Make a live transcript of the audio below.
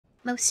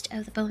Most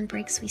of the bone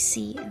breaks we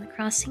see in the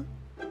crossing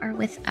are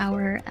with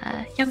our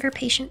younger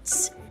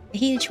patients. A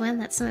huge one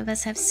that some of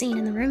us have seen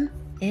in the room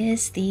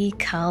is the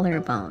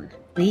collarbone.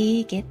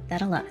 We get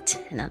that a lot.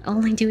 And not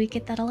only do we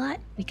get that a lot,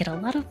 we get a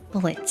lot of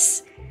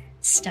bullets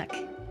stuck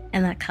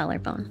in that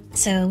collarbone.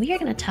 So we are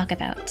going to talk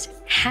about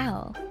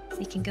how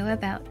we can go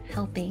about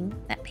helping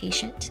that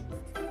patient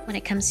when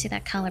it comes to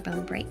that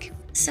collarbone break.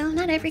 So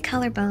not every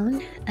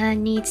collarbone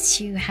needs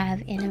to have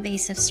an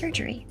invasive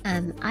surgery.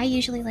 I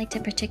usually like a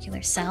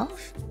particular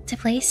salve to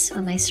place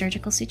on my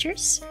surgical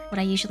sutures. What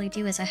I usually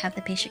do is I have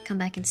the patient come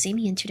back and see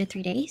me in 2 to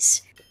 3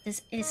 days.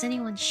 Is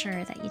anyone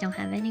sure that you don't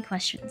have any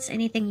questions?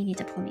 Anything you need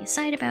to pull me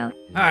aside about?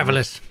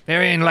 Marvelous.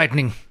 Very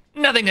enlightening.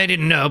 Nothing I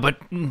didn't know, but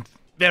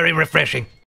very refreshing.